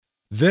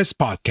This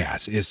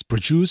podcast is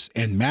produced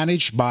and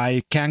managed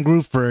by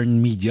Kangaroo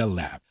Fern Media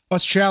Lab,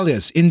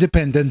 Australia's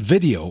independent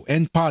video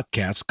and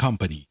podcast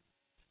company.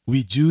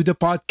 We do the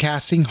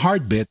podcasting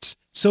hard bits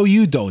so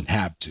you don't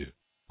have to.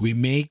 We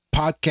make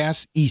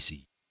podcasts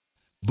easy.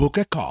 Book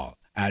a call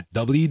at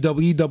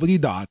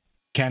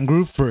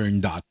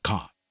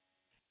www.kangaroofern.com.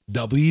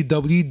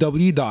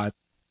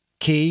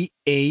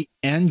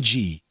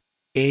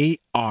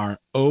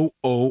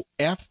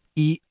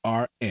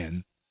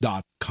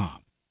 www.kangaroofern.com.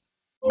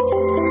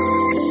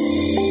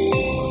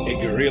 A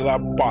Guerrilla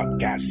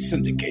Podcast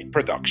Syndicate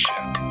production.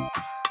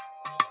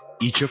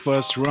 Each of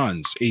us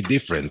runs a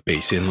different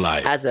pace in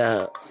life. As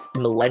a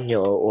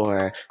millennial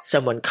or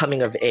someone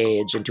coming of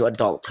age into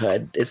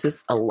adulthood, it's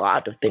just a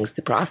lot of things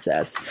to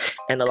process.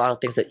 And a lot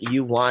of things that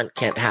you want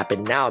can't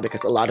happen now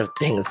because a lot of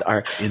things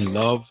are in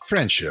love,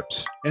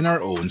 friendships, and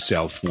our own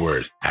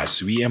self-worth.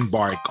 As we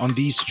embark on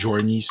these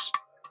journeys,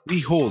 we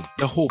hold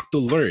the hope to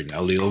learn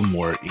a little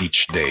more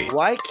each day.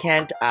 Why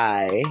can't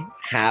I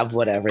have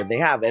whatever they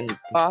have? And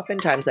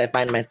oftentimes I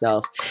find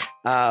myself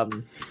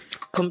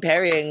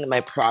comparing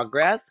my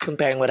progress,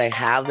 comparing what I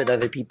have with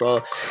other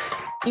people,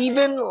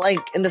 even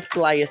like in the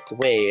slyest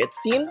way. It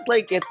seems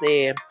like it's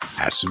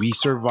as we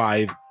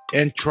survive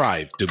and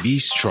strive to be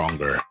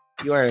stronger.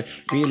 You are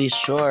really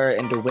sure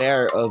and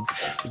aware of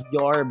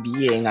your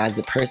being as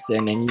a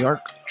person and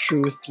your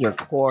truth, your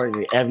core,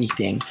 your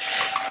everything.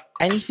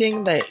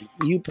 Anything that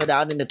you put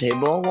out in the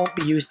table won't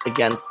be used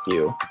against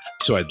you.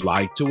 So I'd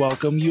like to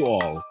welcome you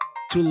all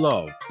to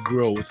love,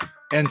 growth,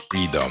 and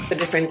freedom. The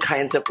different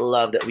kinds of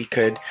love that we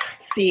could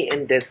see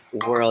in this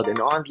world, and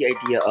on the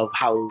idea of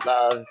how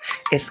love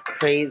is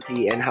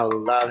crazy and how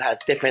love has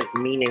different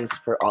meanings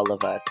for all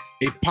of us.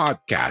 A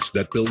podcast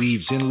that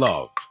believes in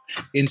love,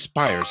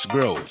 inspires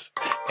growth,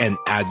 and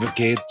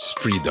advocates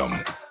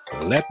freedom.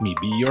 Let me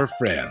be your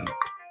friend,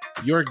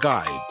 your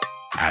guide,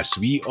 as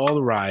we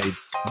all ride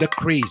the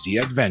crazy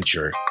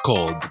adventure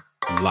called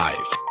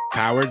life.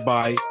 Powered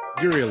by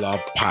Guerrilla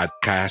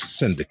Podcast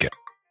Syndicate.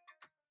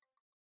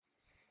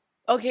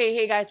 Okay,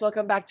 hey guys,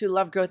 welcome back to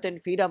Love, Growth,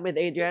 and Freedom with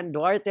Adrian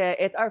Duarte.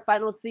 It's our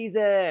final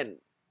season.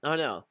 Oh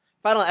no,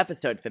 final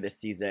episode for this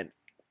season.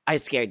 I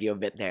scared you a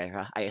bit there,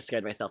 huh? I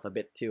scared myself a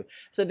bit too.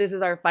 So this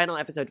is our final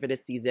episode for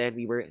this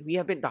season. We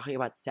have been talking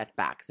about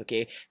setbacks,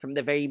 okay? From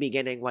the very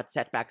beginning, what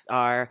setbacks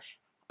are,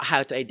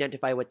 how to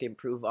identify what to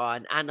improve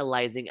on,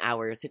 analyzing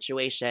our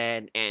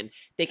situation, and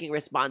taking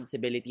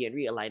responsibility and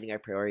realigning our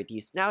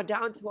priorities. Now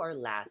down to our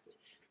last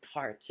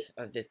part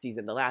of this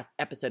season, the last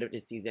episode of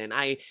this season.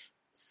 I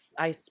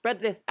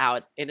spread this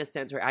out in a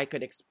sense where I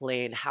could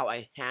explain how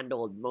I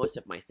handled most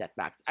of my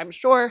setbacks. I'm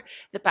sure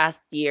the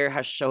past year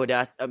has showed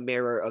us a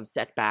mirror of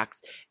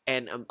setbacks,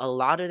 and a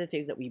lot of the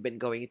things that we've been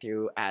going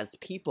through as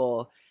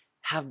people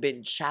have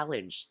been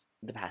challenged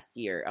the past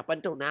year. Up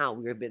until now,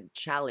 we've been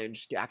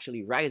challenged to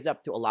actually rise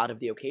up to a lot of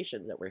the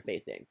occasions that we're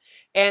facing.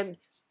 And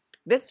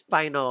this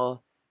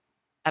final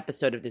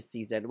episode of this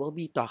season, we'll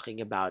be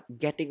talking about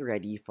getting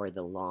ready for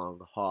the long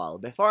haul.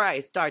 Before I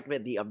start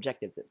with the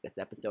objectives of this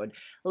episode,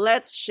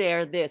 let's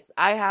share this.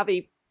 I have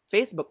a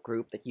Facebook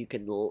group that you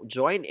can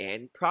join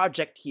in,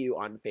 Project Q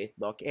on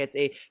Facebook. It's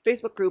a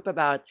Facebook group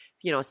about,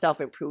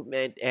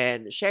 self-improvement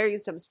and sharing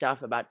some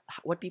stuff about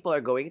what people are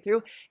going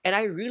through. And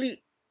I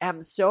really am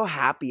so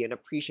happy and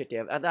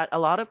appreciative that a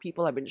lot of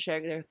people have been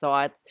sharing their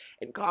thoughts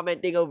and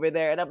commenting over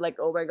there. And I'm like,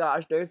 oh my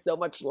gosh, there's so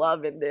much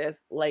love in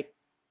this. Like,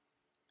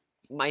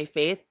 my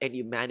faith and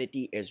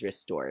humanity is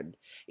restored.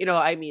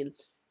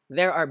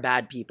 There are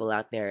bad people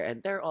out there,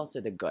 and there are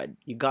also the good.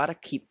 You gotta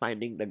keep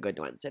finding the good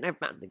ones, and I've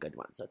found the good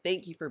ones. So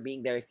thank you for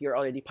being there. If you're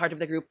already part of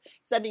the group,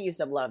 sending you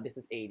some love. This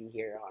is 80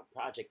 here on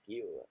Project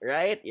U,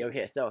 right?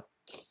 Okay, so,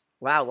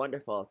 wow,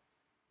 wonderful.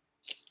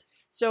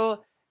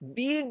 So,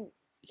 being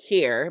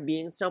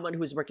someone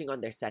who's working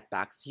on their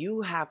setbacks,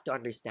 you have to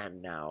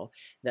understand now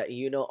that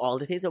all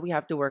the things that we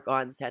have to work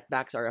on.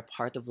 Setbacks are a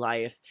part of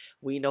life.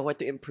 We know what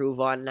to improve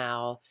on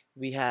now.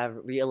 We have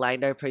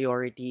realigned our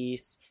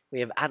priorities. We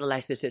have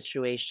analyzed the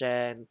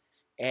situation,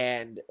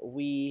 and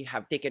we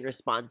have taken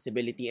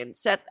responsibility and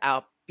set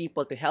out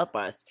people to help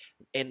us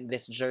in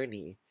this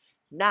journey.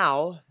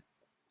 Now,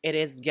 it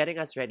is getting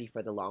us ready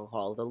for the long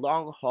haul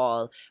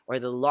or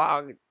the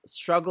long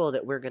struggle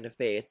that we're going to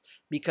face,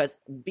 because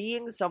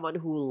being someone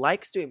who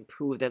likes to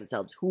improve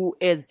themselves, who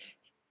is,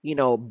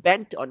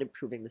 bent on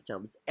improving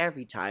themselves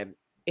every time,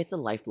 it's a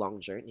lifelong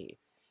journey.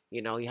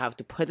 You have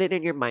to put it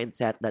in your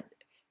mindset that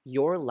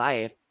your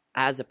life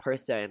as a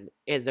person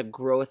is a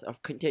growth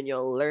of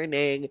continual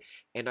learning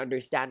and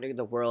understanding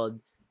the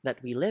world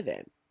that we live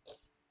in,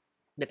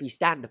 that we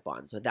stand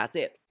upon. So that's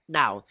it.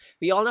 Now,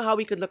 we all know how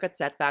we could look at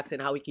setbacks and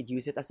how we could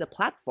use it as a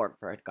platform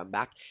for our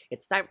comeback.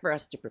 It's time for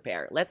us to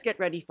prepare. Let's get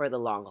ready for the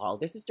long haul.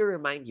 This is to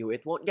remind you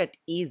it won't get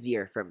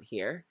easier from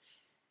here,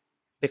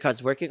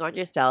 because working on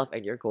yourself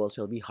and your goals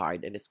will be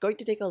hard, and it's going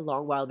to take a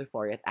long while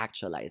before it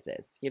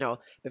actualizes,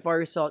 before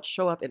results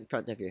show up in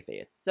front of your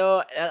face.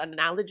 So an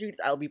analogy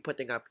that I'll be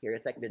putting up here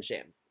is like the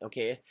gym,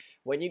 okay?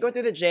 When you go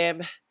to the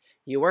gym,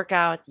 You work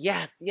out,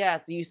 yes,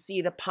 yes, you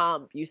see the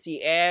pump, you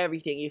see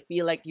everything, you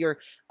feel like you're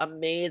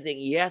amazing.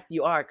 Yes,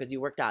 you are because you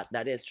worked out.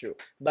 That is true.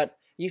 But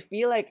you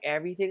feel like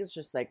everything's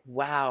just like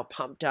wow,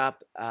 pumped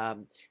up,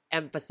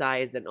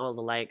 emphasized, and all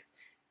the likes.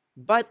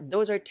 But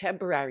those are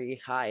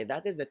temporary high.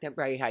 That is a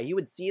temporary high. You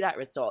would see that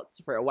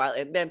results for a while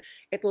and then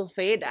it will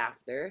fade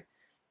after.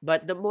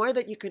 But the more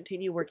that you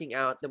continue working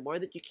out, the more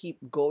that you keep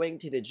going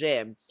to the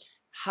gym,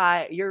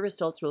 high your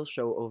results will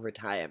show over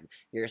time.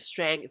 Your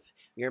strength,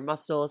 your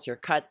muscles, your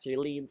cuts, your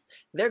leans,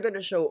 they're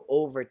gonna show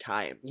over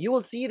time. You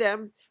will see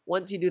them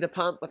once you do the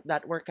pump of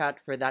that workout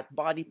for that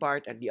body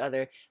part and the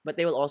other, but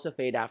they will also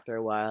fade after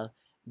a while.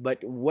 But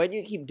when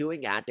you keep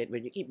doing at it,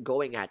 when you keep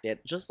going at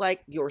it, just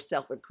like your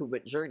self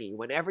improvement journey,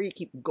 whenever you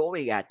keep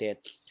going at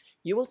it,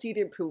 you will see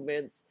the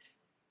improvements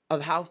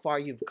of how far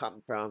you've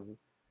come from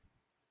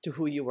to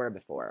who you were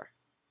before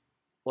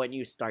when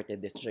you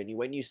started this journey,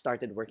 when you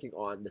started working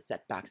on the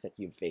setbacks that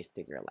you've faced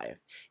in your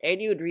life.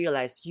 And you'd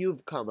realize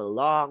you've come a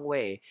long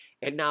way.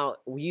 And now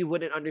you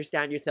wouldn't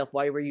understand yourself.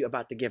 Why were you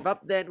about to give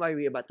up then? Why were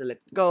you about to let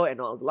it go and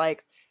all the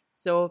likes?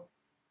 So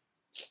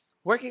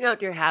working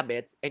out your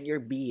habits and your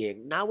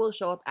being now will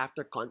show up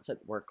after constant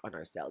work on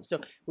ourselves. So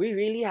we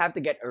really have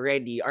to get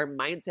ready. Our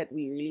mindset,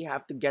 we really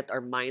have to get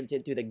our minds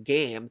into the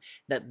game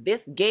that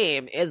this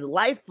game is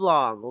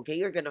lifelong. Okay,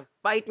 you're gonna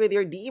fight with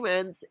your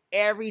demons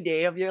every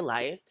day of your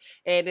life,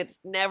 and it's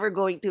never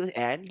going to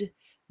end.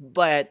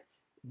 But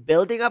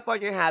building up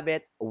on your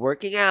habits,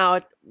 working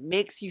out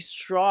makes you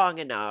strong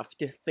enough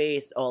to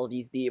face all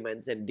these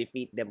demons and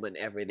defeat them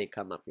whenever they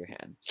come up your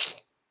head.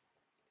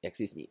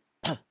 Excuse me.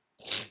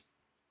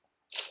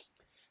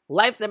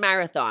 Life's a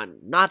marathon,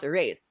 not a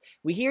race.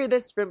 We hear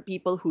this from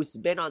people who's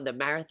been on the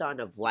marathon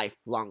of life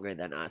longer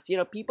than us.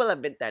 People have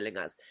been telling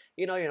us,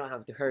 you don't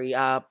have to hurry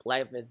up.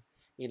 Life is,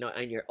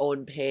 on your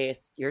own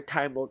pace. Your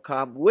time will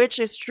come, which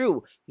is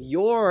true.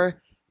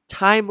 Your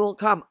time will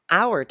come.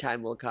 Our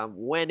time will come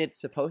when it's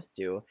supposed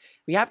to.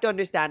 We have to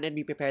understand and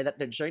be prepared that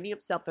the journey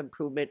of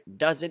self-improvement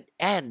doesn't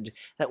end.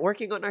 That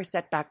working on our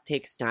setback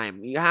takes time.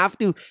 You have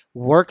to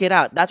work it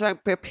out. That's why I'm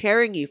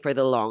preparing you for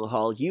the long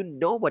haul. You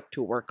know what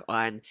to work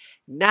on.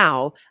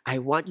 Now, I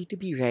want you to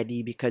be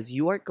ready because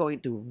you are going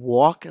to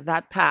walk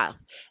that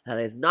path. That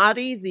is not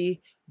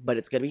easy, but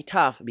it's going to be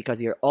tough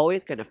because you're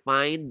always going to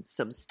find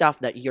some stuff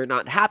that you're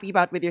not happy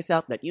about with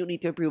yourself that you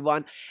need to improve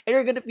on. And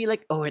you're going to feel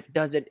like, oh, it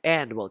doesn't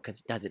end. Well,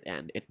 because it doesn't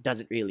end. It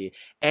doesn't really.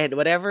 And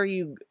whenever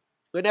you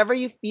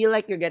feel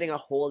like you're getting a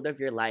hold of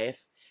your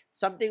life,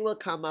 something will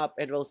come up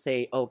and will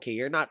say, okay,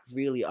 you're not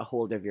really a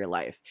hold of your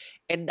life.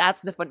 And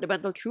that's the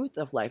fundamental truth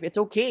of life. It's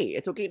okay.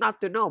 It's okay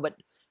not to know, but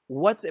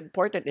what's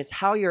important is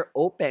how you're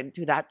open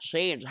to that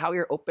change, how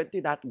you're open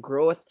to that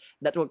growth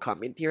that will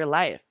come into your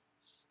life.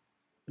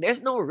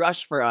 There's no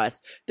rush for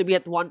us to be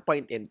at one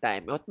point in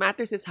time. What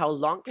matters is how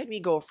long can we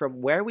go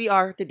from where we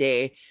are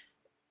today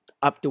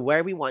up to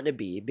where we want to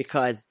be,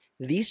 because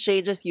these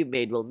changes you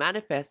made will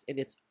manifest in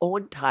its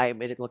own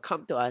time and it will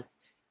come to us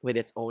with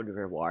its own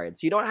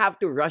rewards. You don't have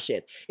to rush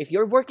it. If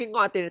you're working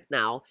on it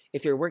now,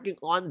 if you're working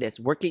on this,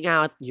 working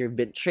out, you've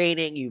been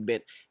training, you've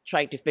been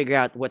trying to figure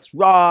out what's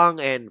wrong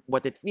and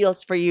what it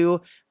feels for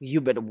you,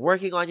 you've been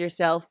working on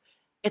yourself,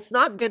 it's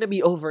not going to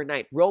be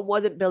overnight. Rome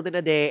wasn't built in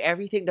a day.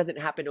 Everything doesn't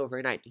happen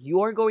overnight.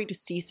 You're going to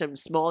see some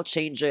small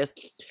changes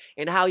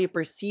in how you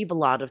perceive a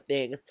lot of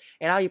things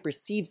and how you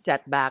perceive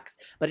setbacks,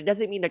 but it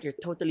doesn't mean that you're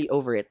totally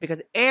over it,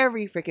 because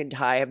every freaking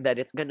time that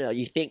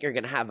you think you're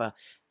going to have a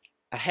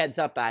heads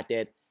up at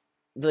it,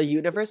 the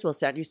universe will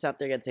send you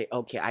something and say,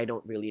 okay, I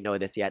don't really know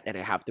this yet and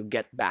I have to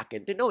get back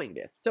into knowing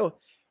this. So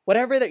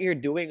whatever that you're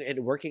doing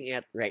and working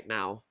at right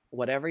now,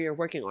 whatever you're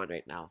working on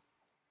right now,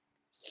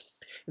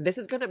 this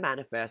is going to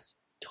manifest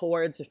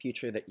towards the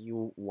future that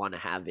you want to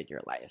have in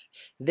your life.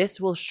 This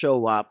will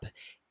show up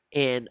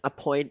in a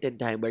point in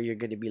time where you're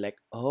going to be like,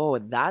 oh,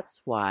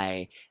 that's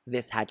why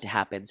this had to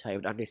happen, so I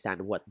would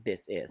understand what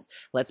this is.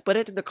 Let's put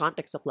it in the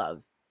context of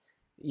love.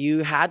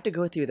 You had to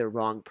go through the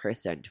wrong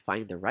person to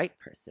find the right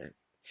person.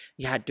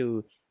 You had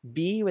to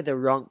be with the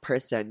wrong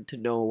person to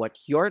know what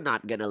you're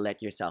not going to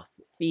let yourself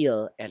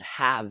feel and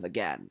have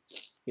again.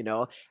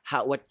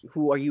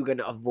 Who are you going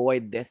to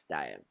avoid this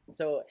time?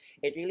 So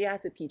it really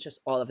has to teach us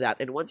all of that.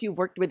 And once you've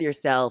worked with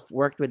yourself,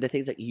 worked with the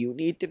things that you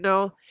need to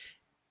know,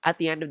 at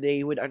the end of the day,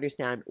 you would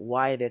understand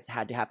why this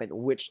had to happen,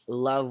 which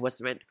love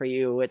was meant for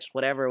you, which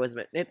whatever was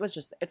meant.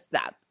 It's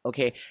that,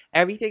 okay?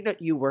 Everything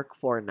that you work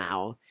for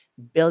now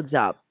builds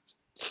up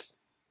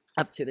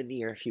to the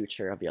near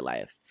future of your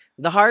life.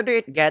 The harder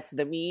it gets,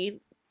 it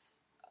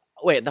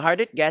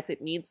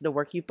means the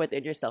work you put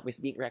in yourself is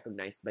being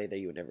recognized by the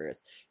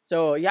universe.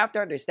 So you have to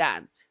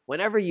understand,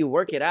 whenever you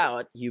work it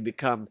out, you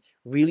become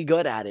really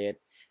good at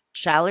it.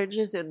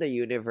 Challenges in the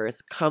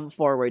universe come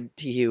forward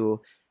to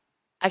you.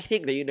 I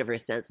think the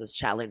universe sends us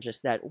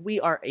challenges that we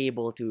are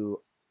able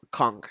to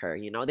conquer.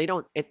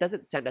 It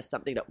doesn't send us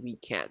something that we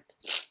can't.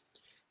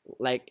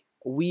 Like,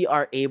 we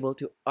are able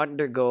to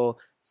undergo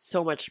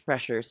so much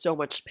pressure, so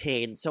much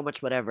pain, so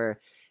much whatever.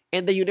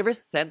 And the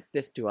universe sends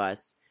this to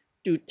us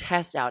to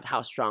test out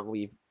how strong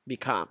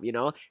become, you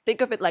know?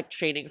 Think of it like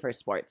training for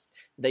sports.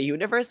 The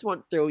universe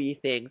won't throw you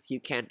things you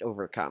can't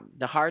overcome.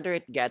 The harder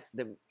it gets,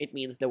 it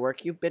means the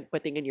work you've been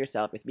putting in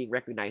yourself is being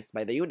recognized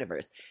by the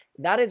universe.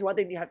 That is one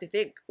thing you have to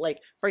think. Like,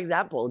 for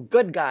example,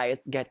 good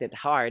guys get it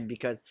hard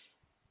because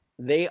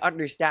they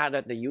understand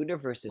that the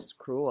universe is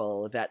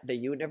cruel, that the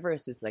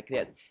universe is like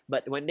this.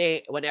 But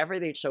whenever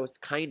they chose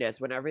kindness,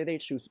 whenever they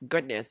choose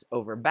goodness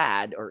over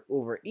bad or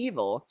over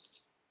evil,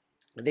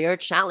 they are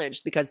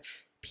challenged because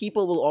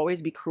people will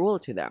always be cruel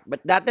to them.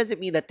 But that doesn't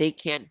mean that they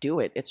can't do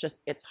it. It's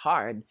just, it's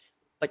hard,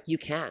 but you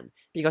can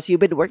because you've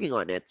been working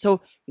on it.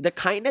 So the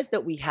kindness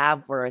that we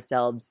have for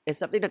ourselves is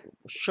something that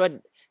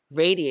should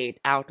radiate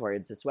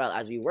outwards as well.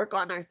 As we work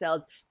on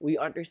ourselves, we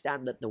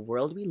understand that the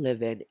world we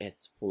live in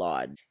is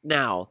flawed.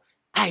 Now,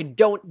 I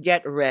don't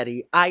get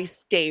ready, I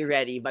stay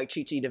ready by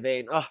Chichi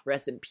Devane. Oh,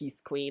 rest in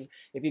peace, queen.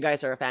 If you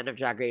guys are a fan of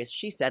Drag Race,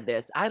 she said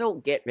this. I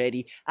don't get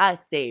ready, I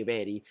stay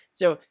ready.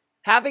 So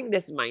having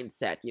this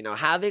mindset, you know,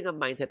 having a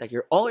mindset that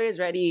you're always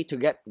ready to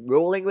get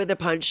rolling with the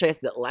punches,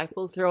 that life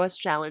will throw us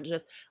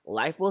challenges,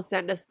 life will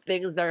send us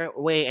things our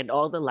way and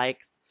all the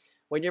likes.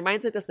 When your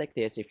mindset is like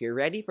this, if you're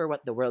ready for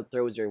what the world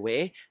throws your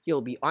way,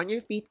 you'll be on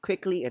your feet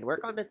quickly and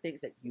work on the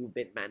things that you've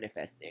been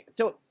manifesting.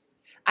 So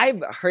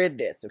I've heard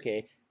this,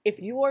 okay? If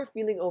you are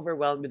feeling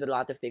overwhelmed with a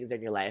lot of things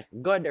in your life,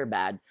 good or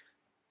bad,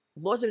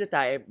 most of the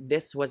time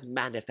this was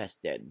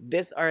manifested.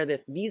 These are the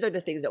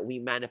things that we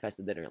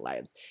manifested in our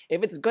lives.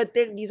 If it's good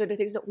thing, these are the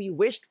things that we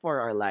wished for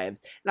our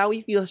lives. Now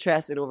we feel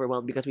stressed and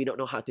overwhelmed because we don't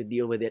know how to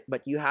deal with it,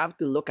 but you have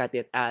to look at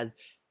it as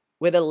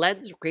with a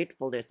lens of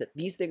gratefulness that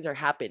these things are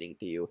happening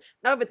to you.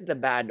 Now if it's the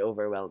bad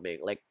overwhelming,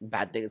 like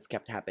bad things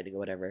kept happening or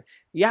whatever,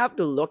 you have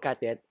to look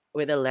at it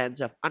with a lens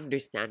of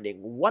understanding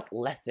what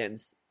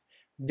lessons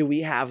do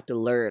we have to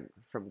learn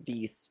from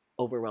these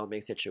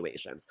overwhelming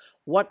situations?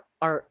 What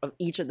are of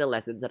each of the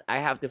lessons that I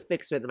have to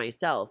fix with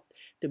myself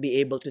to be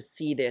able to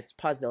see this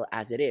puzzle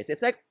as it is?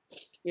 It's like,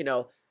 you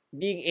know,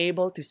 being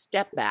able to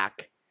step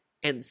back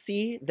and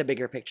see the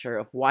bigger picture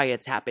of why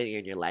it's happening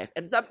in your life.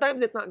 And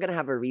sometimes it's not going to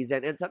have a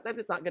reason, and sometimes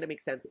it's not going to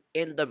make sense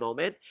in the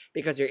moment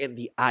because you're in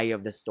the eye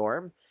of the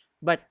storm.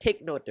 But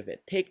take note of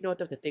it. Take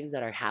note of the things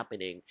that are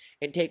happening,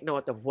 and take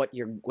note of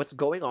what's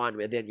going on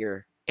within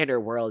your inner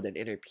world and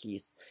inner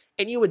peace.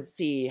 And you would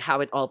see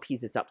how it all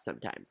pieces up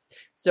sometimes.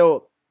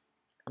 So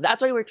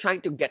that's why we're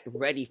trying to get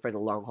ready for the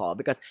long haul,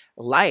 because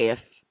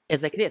life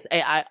is like this.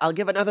 I'll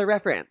give another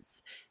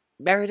reference.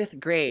 Meredith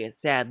Grey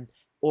said,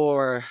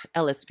 or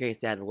Ellis Grey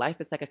said, life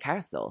is like a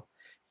carousel.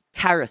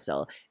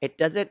 It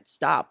doesn't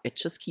stop. It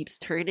just keeps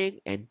turning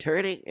and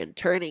turning and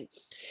turning.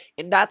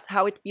 And that's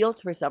how it feels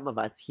for some of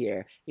us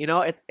here. You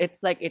know,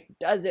 it's like it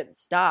doesn't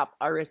stop.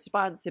 Our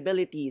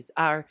responsibilities,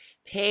 our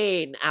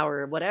pain,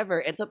 our whatever.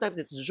 And sometimes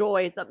it's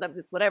joy, sometimes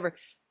it's whatever.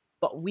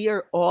 But we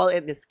are all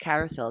in this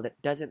carousel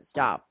that doesn't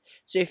stop.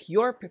 So if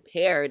you're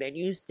prepared and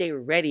you stay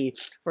ready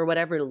for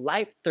whatever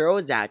life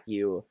throws at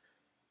you,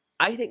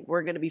 I think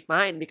we're going to be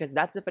fine, because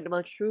that's the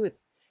fundamental truth.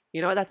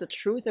 You know, that's the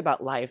truth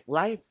about life.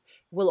 Life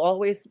will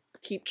always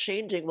keep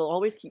changing, will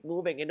always keep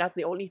moving. And that's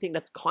the only thing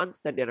that's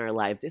constant in our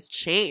lives is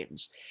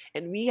change.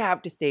 And we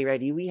have to stay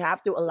ready. We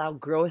have to allow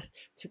growth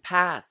to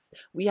pass.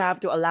 We have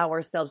to allow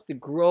ourselves to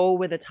grow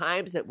with the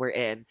times that we're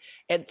in.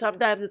 And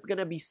sometimes it's going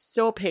to be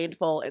so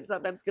painful, and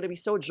sometimes it's going to be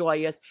so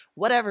joyous.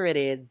 Whatever it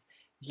is,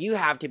 you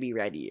have to be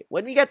ready.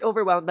 When we get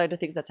overwhelmed by the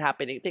things that's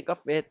happening, think of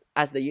it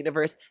as the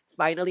universe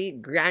finally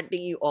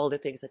granting you all the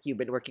things that you've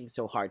been working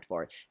so hard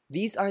for.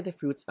 These are the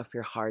fruits of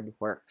your hard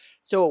work.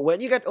 So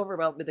when you get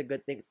overwhelmed with the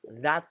good things,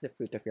 that's the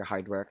fruit of your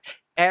hard work.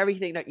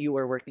 Everything that you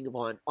were working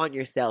on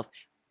yourself.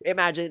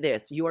 Imagine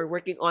this, you are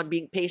working on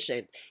being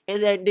patient,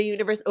 and then the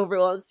universe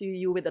overwhelms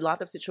you with a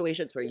lot of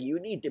situations where you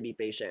need to be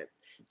patient.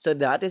 So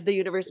that is the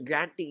universe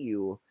granting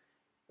you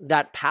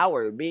that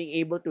power, being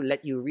able to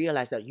let you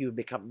realize that you've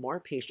become more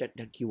patient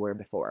than you were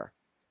before.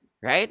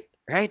 Right?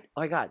 Right?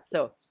 Oh my God.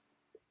 So,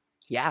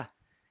 yeah,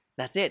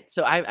 that's it.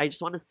 So I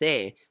just want to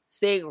say,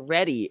 staying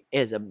ready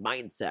is a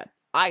mindset.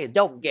 I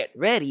don't get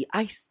ready,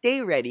 I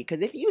stay ready.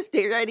 Because if you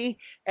stay ready,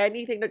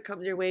 anything that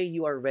comes your way,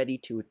 you are ready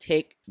to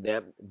take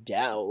them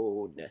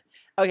down.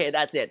 Okay,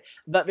 that's it.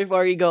 But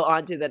before we go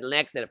on to the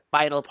next and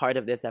final part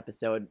of this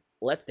episode,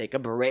 let's take a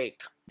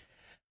break.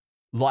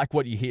 Like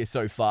what you hear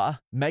so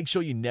far? Make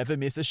sure you never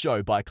miss a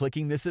show by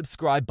clicking the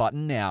subscribe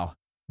button now.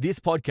 This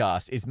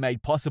podcast is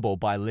made possible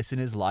by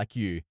listeners like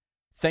you.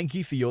 Thank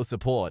you for your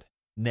support.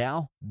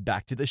 Now,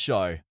 back to the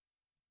show.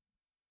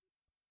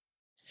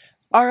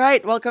 All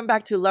right, welcome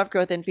back to Love,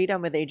 Growth, and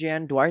Freedom with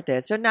Adrienne Duarte.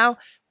 So now,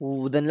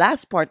 the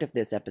last part of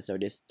this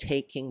episode is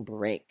taking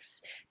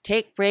breaks.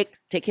 Take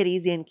breaks, take it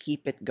easy, and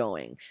keep it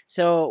going.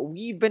 So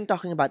we've been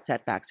talking about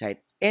setbacks, right?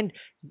 And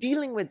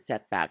dealing with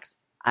setbacks,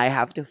 I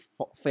have to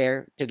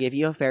give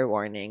you a fair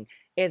warning,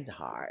 is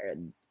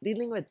hard.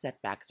 Dealing with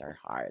setbacks are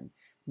hard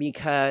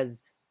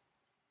because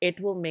it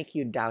will make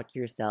you doubt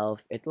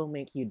yourself. It will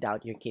make you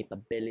doubt your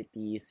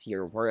capabilities,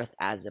 your worth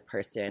as a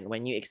person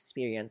when you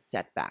experience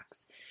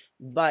setbacks.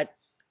 But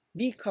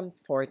be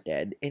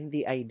comforted in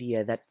the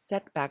idea that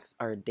setbacks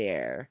are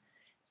there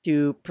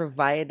to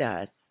provide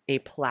us a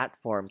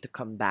platform to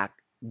come back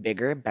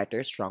bigger,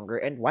 better, stronger,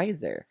 and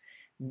wiser.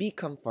 Be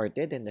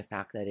comforted in the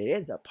fact that it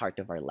is a part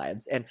of our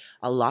lives, and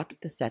a lot of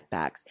the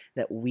setbacks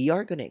that we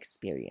are going to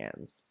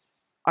experience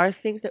are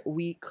things that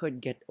we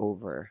could get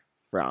over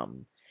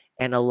from.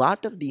 And a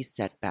lot of these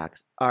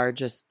setbacks are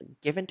just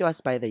given to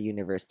us by the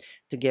universe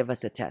to give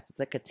us a test. It's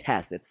like a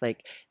test. It's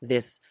like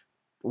this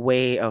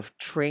way of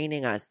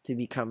training us to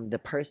become the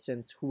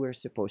persons who we're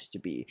supposed to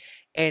be.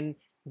 And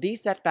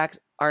these setbacks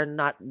are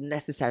not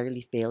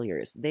necessarily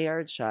failures. They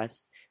are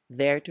just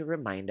there to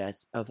remind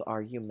us of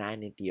our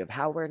humanity, of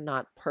how we're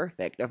not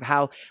perfect, of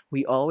how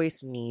we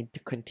always need to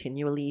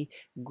continually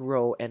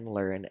grow and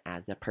learn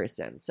as a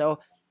person. So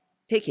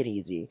take it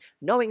easy.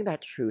 Knowing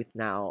that truth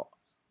now,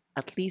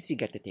 at least you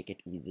get to take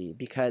it easy,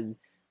 because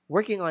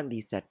working on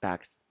these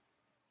setbacks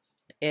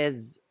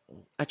is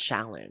a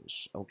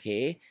challenge,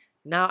 okay?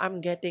 Now I'm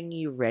getting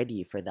you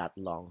ready for that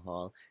long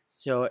haul.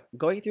 So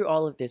going through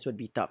all of this would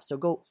be tough. So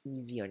go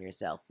easy on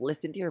yourself.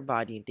 Listen to your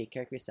body and take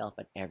care of yourself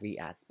at every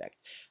aspect.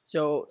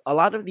 So a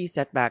lot of these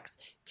setbacks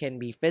can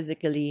be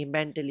physically,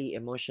 mentally,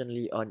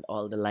 emotionally, on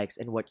all the likes,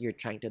 and what you're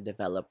trying to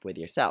develop with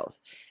yourself.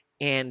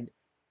 And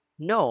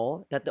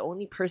know that the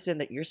only person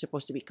that you're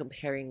supposed to be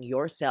comparing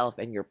yourself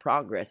and your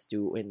progress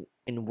to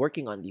in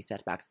working on these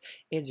setbacks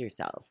is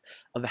yourself,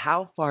 of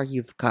how far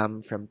you've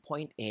come from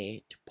point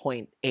A to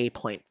point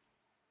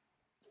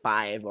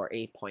 5 or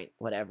A point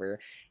whatever.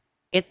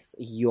 It's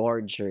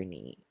your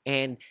journey,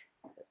 and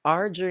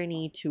our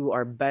journey to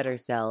our better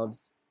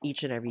selves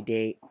each and every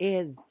day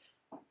is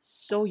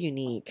so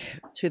unique,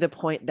 to the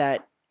point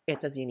that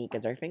it's as unique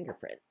as our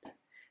fingerprint.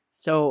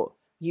 So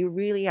you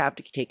really have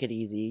to take it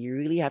easy. You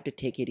really have to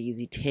take it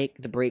easy.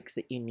 Take the breaks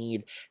that you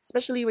need,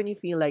 especially when you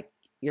feel like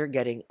you're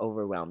getting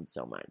overwhelmed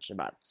so much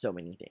about so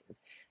many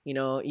things. You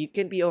know, you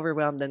can be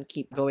overwhelmed and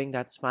keep going,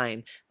 that's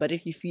fine. But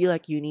if you feel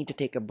like you need to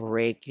take a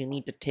break, you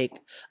need to take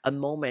a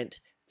moment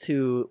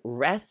to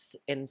rest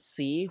and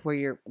see where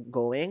you're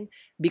going,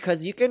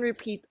 because you can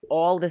repeat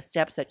all the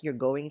steps that you're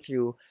going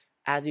through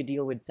as you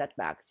deal with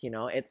setbacks. You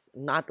know, it's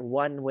not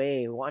one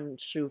way, one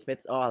shoe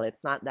fits all.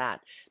 It's not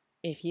that.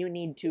 If you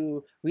need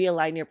to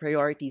realign your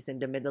priorities in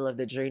the middle of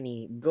the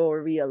journey, go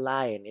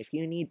realign. If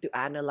you need to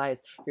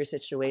analyze your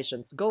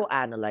situations, go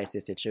analyze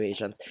your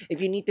situations. If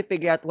you need to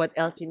figure out what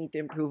else you need to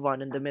improve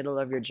on in the middle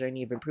of your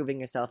journey of improving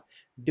yourself,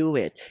 do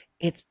it.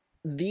 It's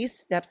these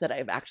steps that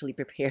I've actually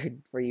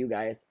prepared for you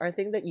guys are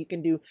things that you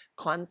can do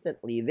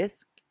constantly.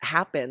 This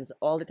happens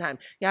all the time.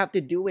 You have to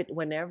do it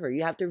whenever.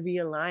 You have to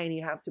realign.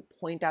 You have to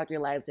point out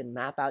your lives and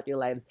map out your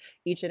lives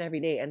each and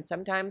every day. And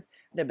sometimes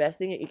the best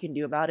thing that you can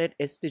do about it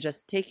is to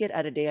just take it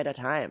at a day at a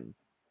time.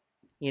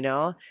 You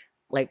know,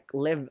 like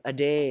live a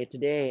day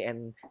today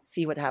and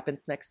see what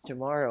happens next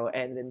tomorrow,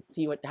 and then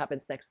see what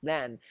happens next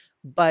then.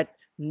 But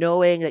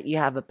knowing that you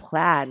have a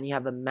plan, you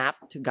have a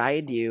map to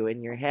guide you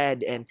in your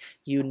head, and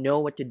you know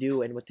what to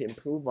do and what to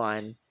improve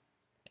on,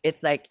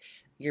 it's like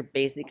you're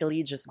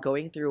basically just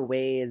going through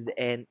ways,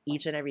 and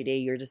each and every day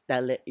you're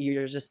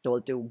just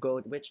told to go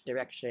which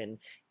direction,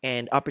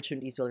 and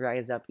opportunities will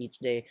rise up each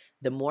day.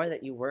 The more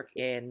that you work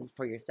in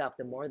for yourself,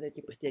 the more that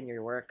you put in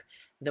your work,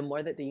 the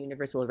more that the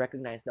universe will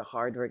recognize the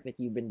hard work that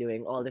you've been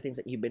doing. All the things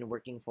that you've been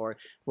working for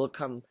will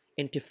come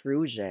into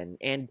fruition.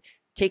 And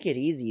take it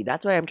easy.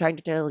 That's why I'm trying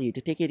to tell you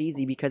to take it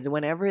easy, because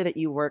whenever that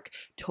you work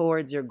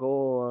towards your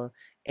goal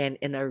and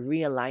are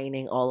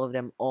realigning all of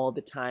them all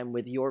the time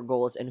with your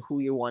goals and who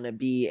you want to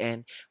be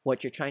and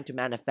what you're trying to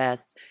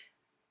manifest,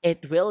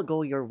 it will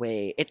go your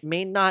way. It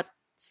may not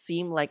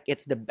seem like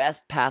it's the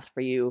best path for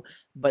you,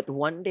 but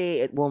one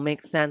day it will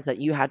make sense that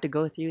you had to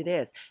go through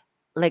this.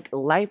 Like,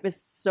 life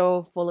is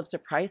so full of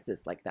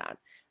surprises like that.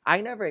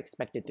 I never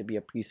expected to be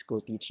a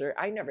preschool teacher.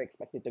 I never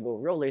expected to go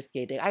roller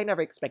skating. I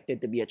never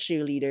expected to be a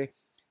cheerleader,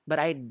 but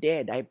I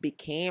did. I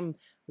became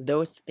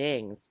those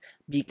things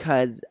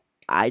because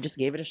I just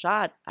gave it a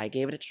shot. I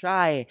gave it a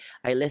try.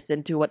 I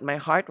listened to what my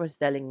heart was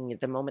telling me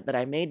at the moment that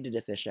I made the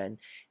decision.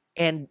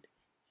 And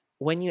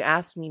when you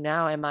ask me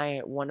now, am I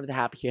one of the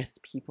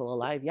happiest people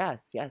alive?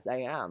 Yes,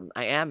 I am.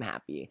 I am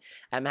happy.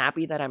 I'm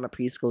happy that I'm a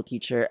preschool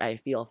teacher. I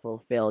feel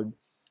fulfilled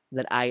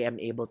that I am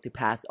able to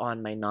pass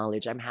on my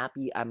knowledge. I'm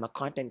happy I'm a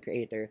content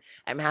creator.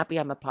 I'm happy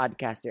I'm a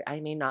podcaster. I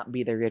may not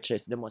be the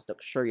richest, the most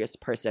luxurious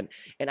person,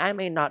 and I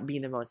may not be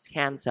the most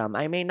handsome.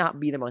 I may not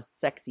be the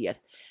most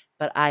sexiest,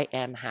 but I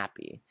am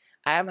happy.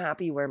 I am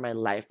happy where my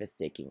life is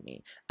taking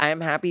me. I am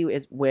happy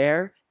is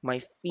where my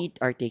feet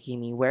are taking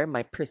me, where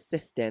my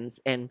persistence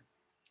and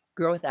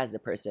growth as a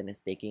person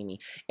is taking me.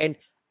 And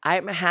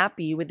I'm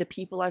happy with the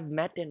people I've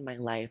met in my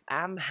life.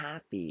 I'm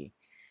happy.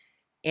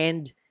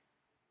 And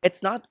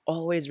it's not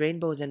always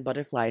rainbows and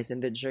butterflies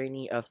in the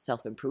journey of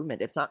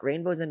self-improvement. It's not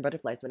rainbows and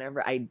butterflies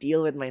whenever I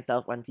deal with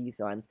myself on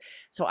these ones.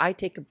 So I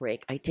take a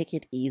break. I take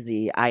it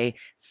easy. I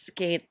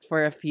skate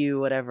for a few,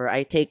 whatever.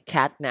 I take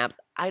cat naps.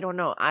 I don't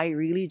know. I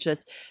really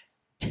just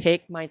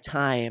take my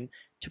time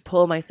to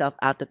pull myself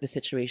out of the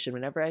situation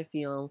whenever I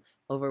feel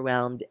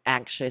overwhelmed,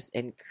 anxious,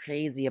 and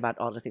crazy about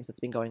all the things that's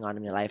been going on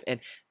in my life. And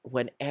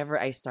whenever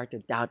I start to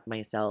doubt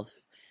myself,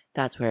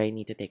 that's where I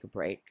need to take a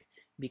break,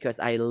 because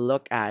I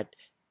look at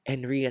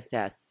and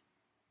reassess,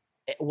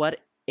 what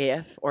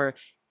if, or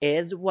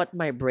is what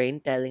my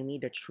brain telling me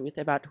the truth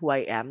about who I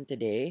am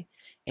today?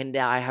 And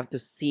now I have to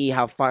see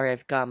how far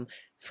I've come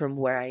from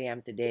where I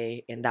am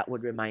today, and that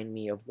would remind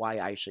me of why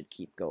I should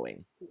keep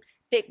going.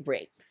 Take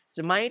breaks.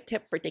 So my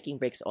tip for taking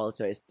breaks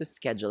also is to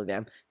schedule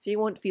them so you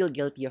won't feel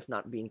guilty of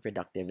not being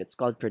productive. It's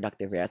called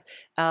productive rest.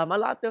 A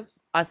lot of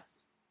us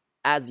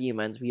as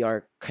humans, we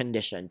are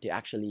conditioned to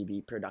actually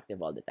be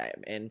productive all the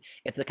time. And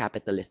it's a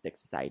capitalistic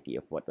society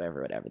of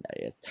whatever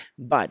that is.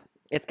 But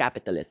it's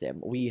capitalism.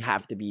 We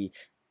have to be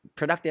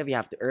productive, you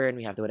have to earn,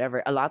 we have to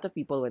whatever. A lot of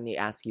people, when they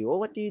ask you, oh,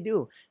 what do you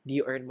do? Do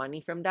you earn money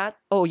from that?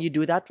 Oh, you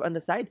do that on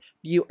the side?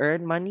 Do you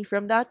earn money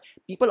from that?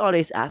 People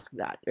always ask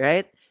that,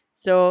 right?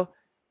 So,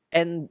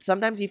 and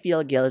sometimes you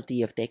feel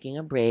guilty of taking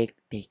a break,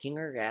 taking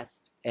a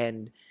rest,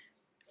 and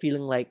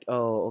feeling like,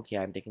 oh, okay,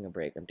 I'm taking a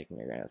break, I'm taking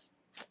a rest.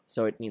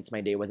 So it means my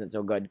day wasn't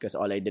so good because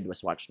all I did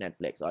was watch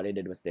Netflix, all I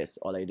did was this,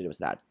 all I did was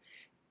that.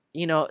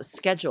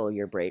 Schedule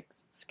your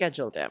breaks,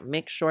 schedule them.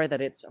 Make sure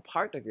that it's a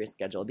part of your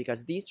schedule,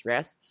 because these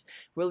rests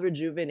will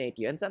rejuvenate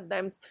you. And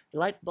sometimes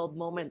light bulb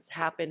moments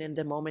happen in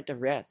the moment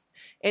of rest.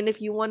 And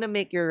if you want to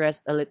make your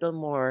rest a little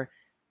more,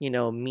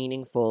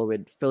 meaningful,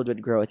 filled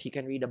with growth, you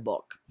can read a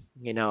book.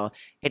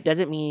 It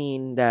doesn't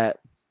mean that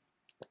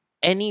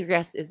any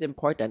rest is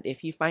important.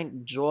 If you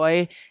find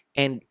joy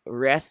and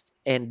rest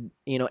and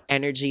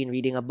energy in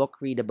reading a book,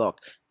 read a book.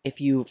 If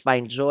you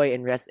find joy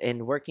and rest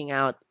in working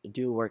out,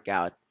 do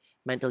workout.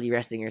 Mentally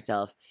resting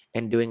yourself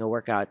and doing a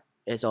workout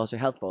is also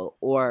helpful.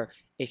 Or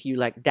if you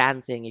like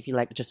dancing, if you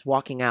like just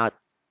walking out,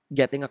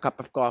 getting a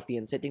cup of coffee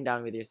and sitting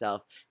down with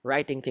yourself,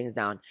 writing things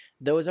down,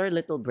 those are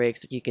little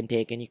breaks that you can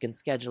take, and you can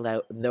schedule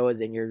out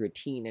those in your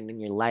routine and in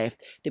your life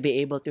to be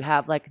able to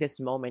have like this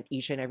moment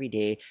each and every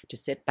day to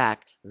sit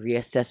back,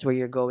 reassess where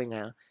you're going,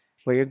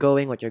 what you're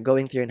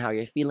going through, and how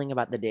you're feeling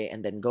about the day,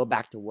 and then go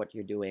back to what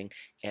you're doing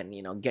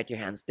and get your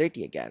hands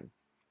dirty again.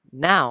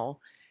 Now,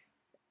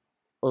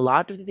 a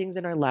lot of the things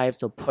in our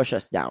lives will push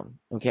us down.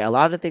 Okay, a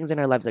lot of things in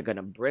our lives are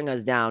gonna bring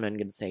us down and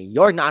gonna say,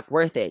 "You're not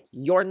worth it.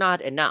 You're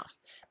not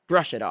enough."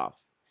 Brush it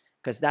off,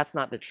 because that's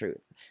not the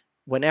truth.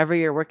 Whenever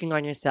you're working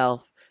on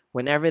yourself,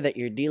 whenever that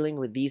you're dealing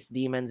with these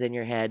demons in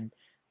your head,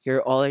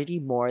 you're already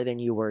more than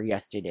you were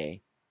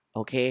yesterday.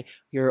 Okay,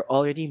 you're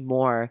already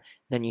more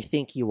than you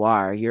think you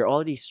are. You're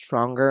already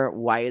stronger,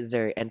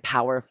 wiser, and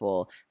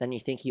powerful than you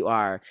think you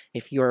are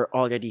if you're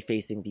already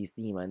facing these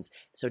demons.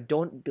 So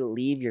don't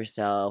believe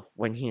yourself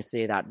when you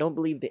say that. Don't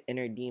believe the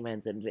inner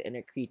demons and the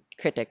inner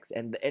critics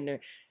and the inner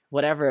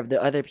whatever of the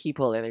other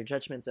people and their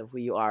judgments of who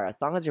you are. As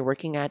long as you're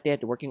working at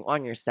it, working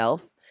on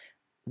yourself,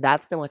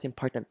 that's the most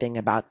important thing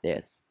about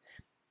this.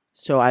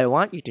 So I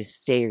want you to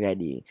stay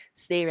ready.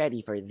 Stay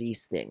ready for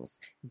these things.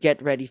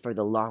 Get ready for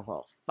the long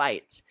haul.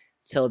 Fight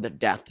till the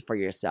death for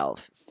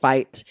yourself.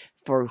 Fight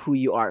for who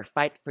you are.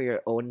 Fight for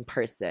your own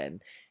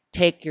person.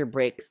 Take your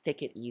breaks,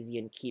 take it easy,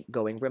 and keep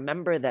going.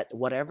 Remember that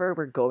whatever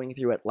we're going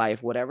through at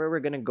life, whatever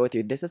we're going to go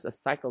through, this is a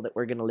cycle that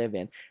we're going to live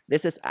in.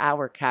 This is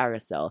our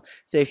carousel.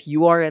 So if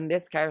you are in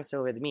this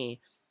carousel with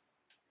me,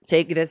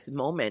 take this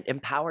moment,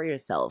 empower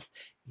yourself,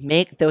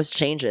 make those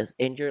changes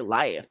in your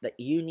life that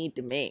you need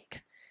to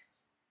make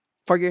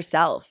for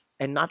yourself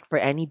and not for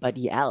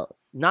anybody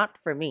else. Not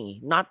for me,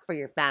 not for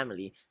your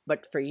family,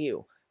 but for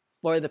you,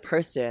 for the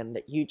person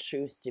that you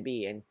choose to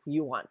be and who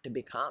you want to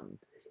become.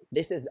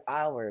 This is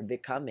our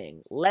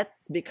becoming.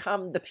 Let's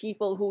become the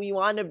people who we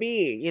want to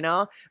be,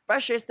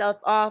 Brush yourself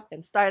off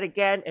and start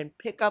again and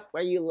pick up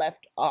where you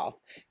left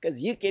off,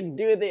 because you can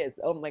do this.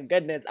 Oh my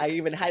goodness, I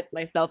even hyped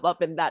myself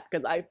up in that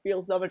because I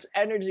feel so much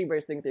energy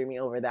bursting through me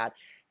over that,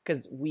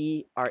 because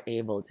we are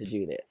able to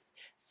do this.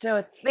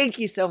 So thank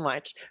you so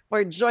much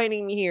for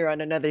joining me here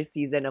on another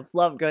season of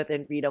Love, Growth,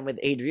 and Freedom with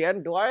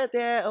Adrian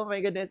Duarte. Oh my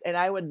goodness, and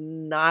I would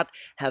not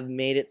have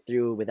made it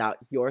through without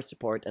your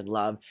support and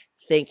love.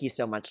 Thank you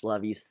so much,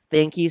 lovies.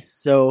 Thank you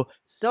so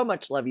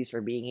much, lovies,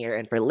 for being here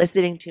and for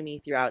listening to me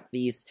throughout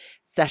these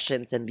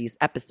sessions and these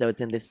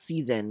episodes and these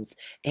seasons.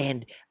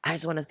 And I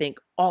just want to thank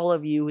all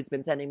of you who's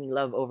been sending me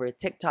love over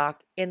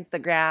TikTok,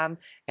 Instagram,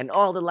 and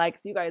all the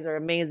likes. You guys are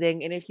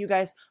amazing. And if you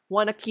guys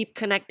want to keep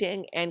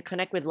connecting and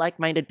connect with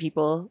like-minded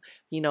people,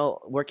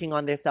 working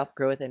on their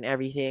self-growth and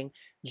everything,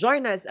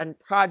 join us on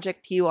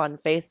Project Q on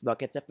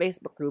Facebook. It's a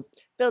Facebook group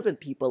filled with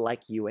people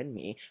like you and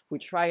me who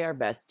try our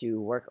best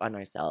to work on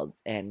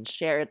ourselves and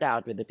share it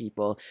out with the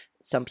people.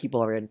 Some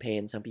people are in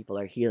pain, some people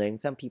are healing,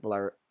 some people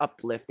are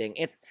uplifting.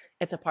 It's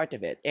a part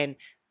of it. And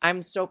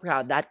I'm so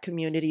proud that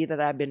community that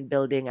I've been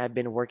building, I've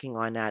been working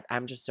on that.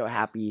 I'm just so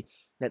happy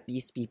that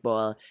these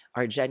people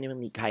are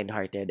genuinely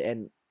kind-hearted,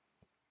 and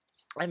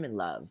I'm in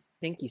love.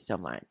 Thank you so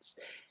much.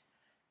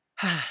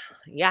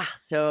 Yeah,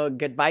 so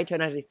goodbye to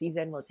another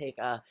season. We'll take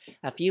a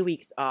few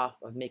weeks off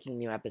of making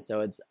new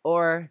episodes,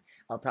 or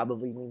I'll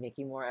probably be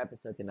making more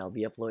episodes and I'll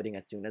be uploading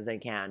as soon as I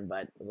can,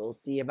 but we'll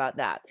see about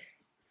that.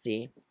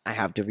 See, I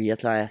have to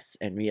reassess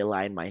and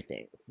realign my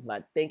things.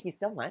 But thank you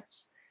so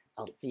much.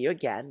 I'll see you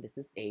again. This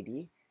is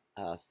AD.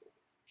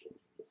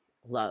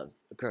 love,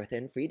 growth,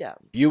 and freedom.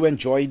 If you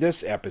enjoyed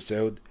this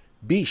episode,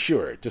 be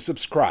sure to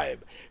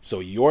subscribe so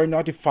you're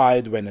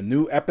notified when a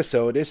new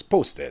episode is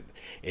posted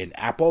in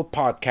Apple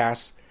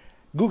Podcasts,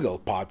 Google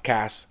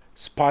Podcasts,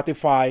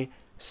 Spotify,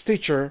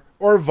 Stitcher,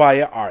 or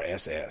via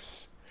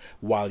RSS.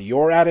 While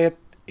you're at it,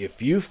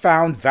 if you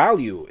found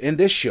value in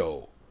this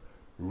show,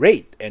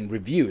 rate and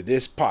review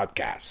this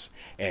podcast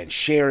and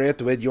share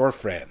it with your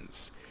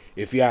friends.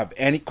 If you have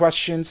any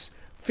questions,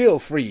 feel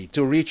free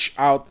to reach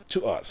out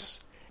to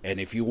us. And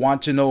if you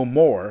want to know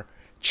more,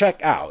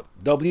 check out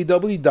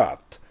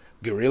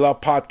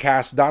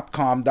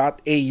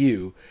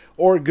www.guerrillapodcast.com.au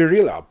or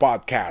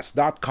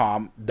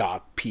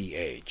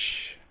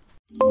guerrillapodcast.com.ph.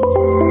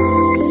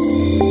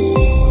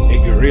 A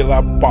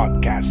Guerrilla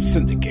Podcast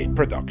Syndicate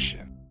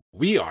production.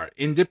 We are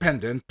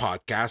Independent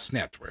Podcast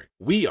Network.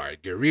 We are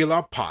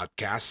Guerrilla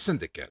Podcast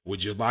Syndicate.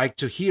 Would you like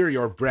to hear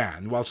your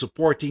brand while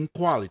supporting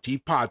quality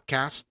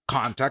podcasts?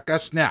 Contact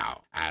us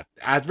now at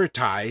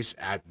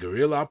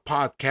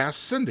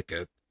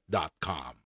advertise@guerrillapodcastsyndicate.com.